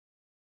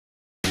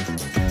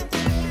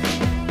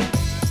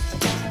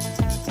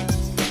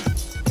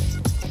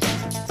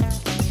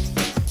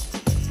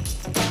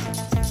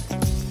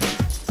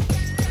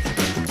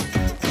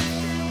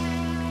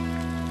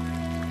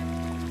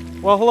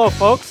Well, hello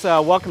folks.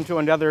 Welcome to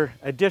another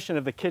edition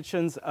of the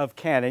Kitchens of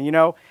Ken. And you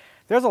know,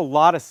 there's a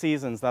lot of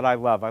seasons that I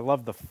love. I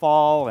love the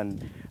fall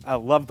and I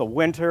love the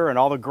winter and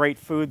all the great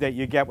food that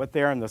you get with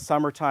there in the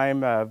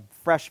summertime,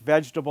 fresh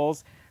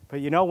vegetables.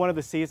 But you know, one of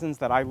the seasons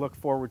that I look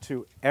forward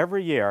to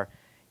every year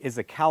is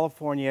the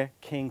California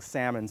king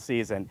salmon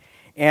season.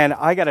 And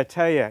I got to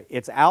tell you,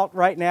 it's out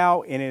right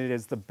now and it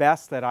is the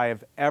best that I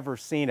have ever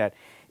seen it.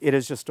 It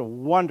is just a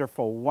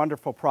wonderful,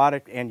 wonderful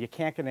product, and you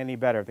can't get any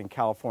better than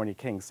California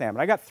king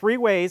salmon. I got 3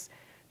 ways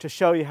to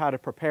show you how to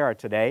prepare it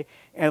today,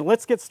 and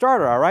let's get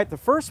started, all right? The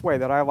first way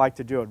that I like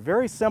to do it,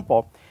 very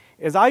simple,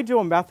 is I do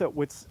a method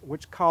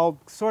which called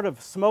sort of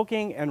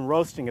smoking and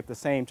roasting at the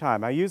same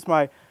time. I use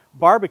my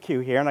barbecue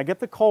here, and I get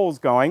the coals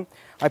going.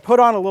 I put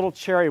on a little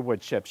cherry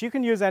wood chips. You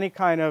can use any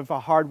kind of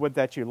hardwood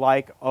that you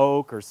like,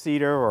 oak or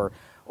cedar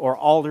or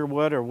alder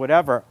wood or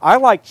whatever. I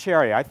like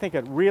cherry. I think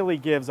it really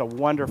gives a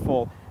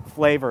wonderful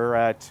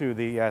flavor to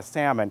the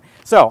salmon.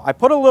 So I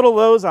put a little of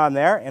those on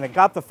there, and it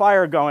got the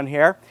fire going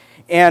here.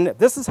 And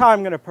this is how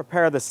I'm going to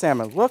prepare the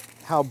salmon. Look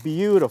how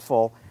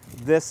beautiful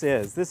this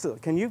is.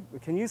 Can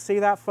you see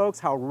that, folks?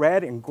 How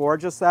red and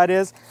gorgeous that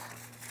is?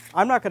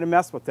 I'm not going to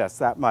mess with this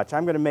that much.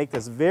 I'm going to make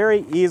this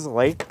very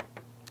easily.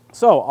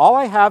 So all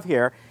I have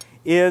here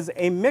is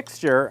a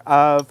mixture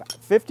of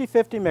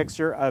 50-50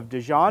 mixture of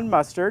Dijon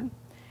mustard,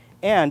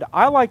 and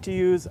I like to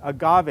use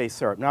agave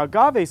syrup. Now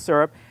agave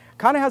syrup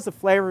kind of has a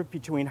flavor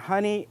between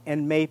honey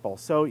and maple,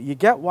 so you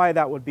get why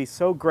that would be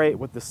so great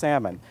with the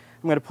salmon.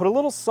 I'm going to put a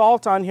little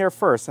salt on here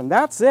first, and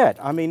that's it.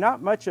 I mean,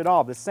 not much at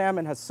all. The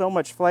salmon has so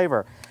much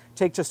flavor.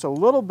 Take just a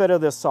little bit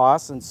of this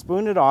sauce and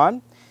spoon it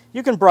on.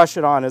 You can brush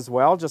it on as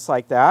well, just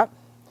like that.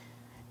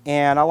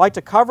 And I like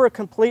to cover it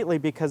completely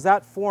because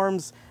that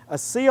forms a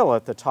seal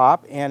at the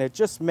top, and it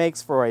just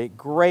makes for a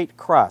great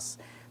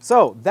crust.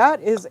 So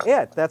that is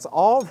it. That's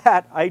all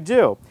that I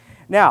do.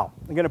 Now,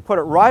 I'm going to put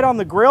it right on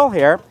the grill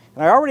here.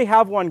 And I already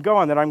have one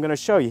going that I'm going to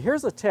show you.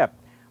 Here's a tip.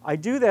 I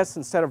do this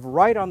instead of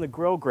right on the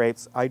grill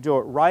grates, I do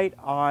it right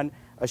on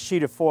a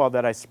sheet of foil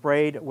that I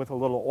sprayed with a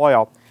little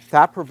oil.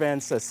 That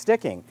prevents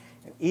sticking.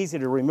 And easy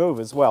to remove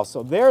as well.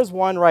 So there's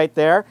one right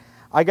there.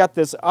 I got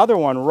this other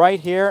one right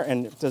here,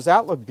 and does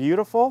that look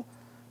beautiful?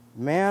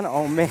 Man,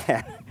 oh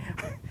man.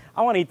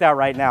 I want to eat that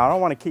right now. I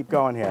don't want to keep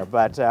going here,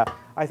 but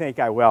I think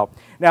I will.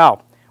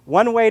 Now,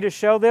 one way to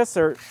show this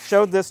or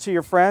show this to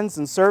your friends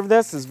and serve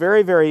this is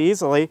very, very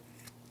easily.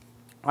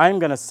 I'm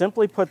going to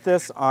simply put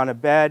this on a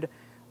bed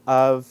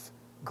of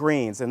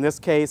greens. In this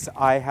case,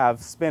 I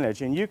have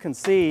spinach. And you can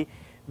see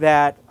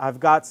that I've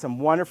got some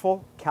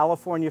wonderful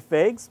California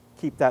figs.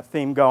 Keep that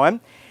theme going.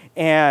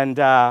 And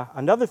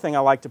another thing I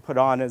like to put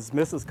on is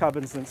Mrs.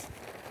 Covenson's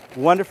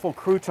wonderful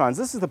croutons.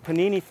 This is the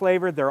panini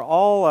flavor. They're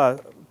all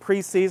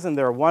pre-seasoned.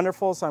 They're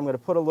wonderful. So I'm going to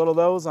put a little of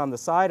those on the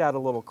side, add a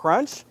little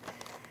crunch.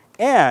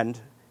 And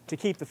to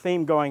keep the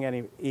theme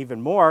going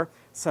even more,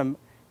 some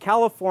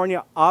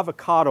California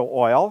avocado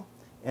oil.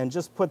 And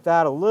just put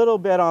that a little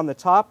bit on the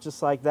top,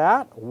 just like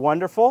that.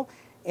 Wonderful.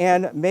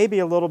 And maybe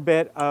a little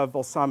bit of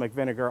balsamic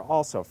vinegar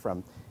also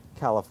from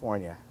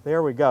California.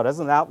 There we go.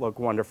 Doesn't that look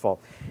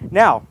wonderful?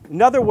 Now,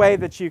 another way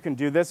that you can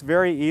do this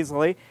very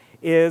easily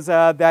is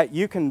that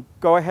you can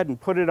go ahead and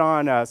put it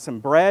on some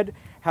bread,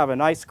 have a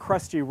nice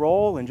crusty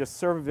roll, and just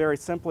serve it very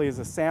simply as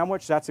a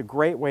sandwich. That's a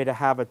great way to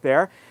have it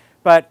there.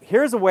 But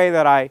here's a way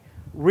that I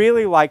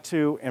really like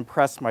to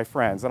impress my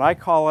friends, and I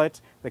call it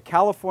the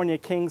California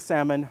King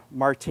Salmon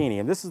Martini,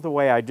 and this is the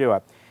way I do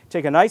it.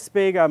 Take a nice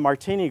big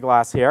martini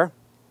glass here,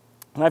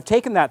 and I've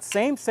taken that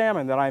same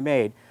salmon that I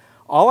made.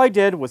 All I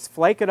did was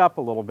flake it up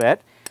a little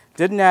bit,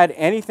 didn't add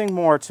anything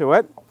more to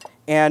it,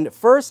 and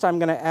first I'm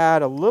going to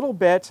add a little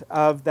bit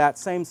of that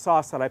same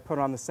sauce that I put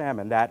on the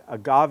salmon, that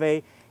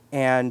agave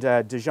and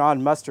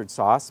Dijon mustard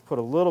sauce. Put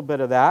a little bit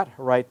of that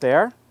right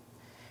there.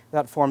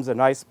 That forms a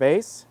nice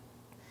base.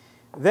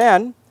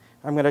 Then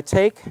I'm going to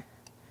take a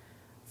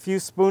few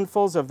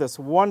spoonfuls of this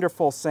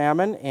wonderful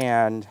salmon,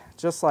 and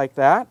just like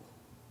that.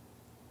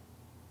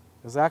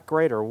 Is that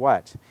great or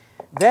what?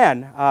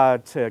 Then,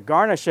 to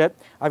garnish it,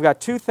 I've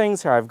got 2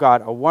 things here. I've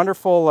got a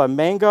wonderful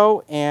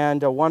mango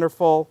and a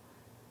wonderful,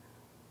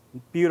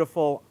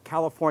 beautiful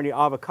California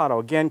avocado.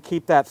 Again,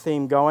 keep that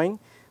theme going.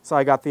 So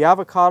I got the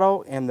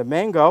avocado and the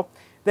mango.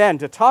 Then,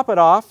 to top it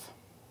off,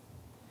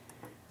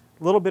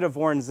 a little bit of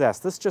orange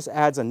zest. This just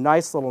adds a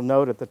nice little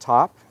note at the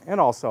top, and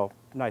also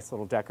nice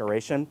little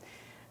decoration.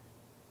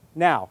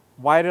 Now,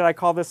 why did I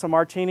call this a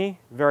martini?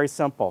 Very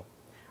simple.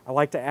 I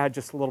like to add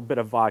just a little bit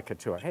of vodka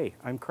to it. Hey,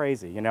 I'm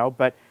crazy, you know,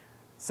 but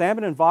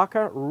salmon and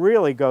vodka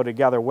really go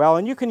together well,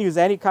 and you can use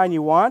any kind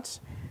you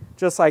want,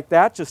 just like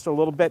that, just a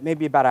little bit,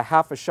 maybe about a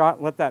half a shot,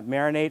 and let that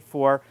marinate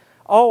for,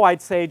 oh,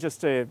 I'd say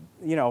just a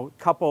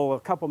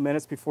couple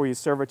minutes before you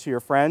serve it to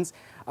your friends.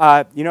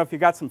 You know, if you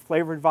got some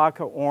flavored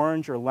vodka,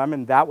 orange or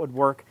lemon, that would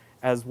work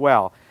as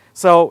well.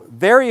 So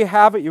there you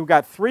have it. You've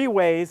got 3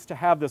 ways to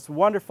have this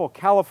wonderful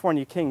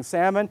California King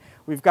salmon.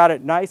 We've got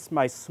it nice,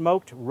 my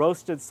smoked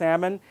roasted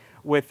salmon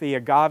with the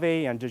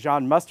agave and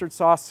Dijon mustard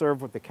sauce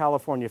served with the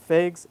California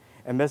figs.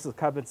 and Mrs.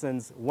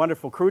 Cubbinson's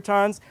wonderful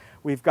croutons.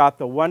 We've got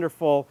the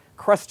wonderful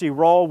crusty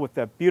roll with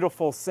the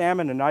beautiful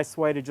salmon, a nice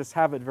way to just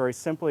have it very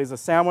simply as a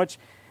sandwich.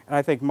 And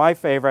I think my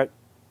favorite,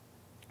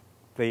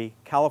 the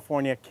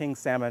California King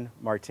Salmon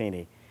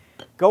Martini.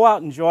 Go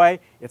out and enjoy.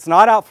 It's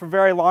not out for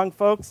very long,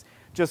 folks.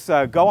 Just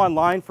go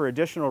online for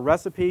additional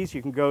recipes.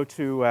 You can go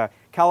to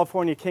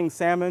California King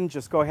Salmon.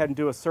 Just go ahead and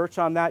do a search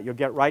on that. You'll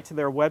get right to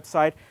their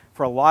website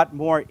for a lot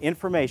more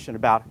information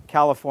about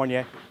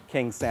California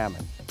King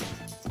Salmon.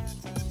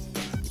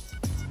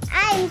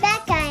 I'm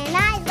Becca.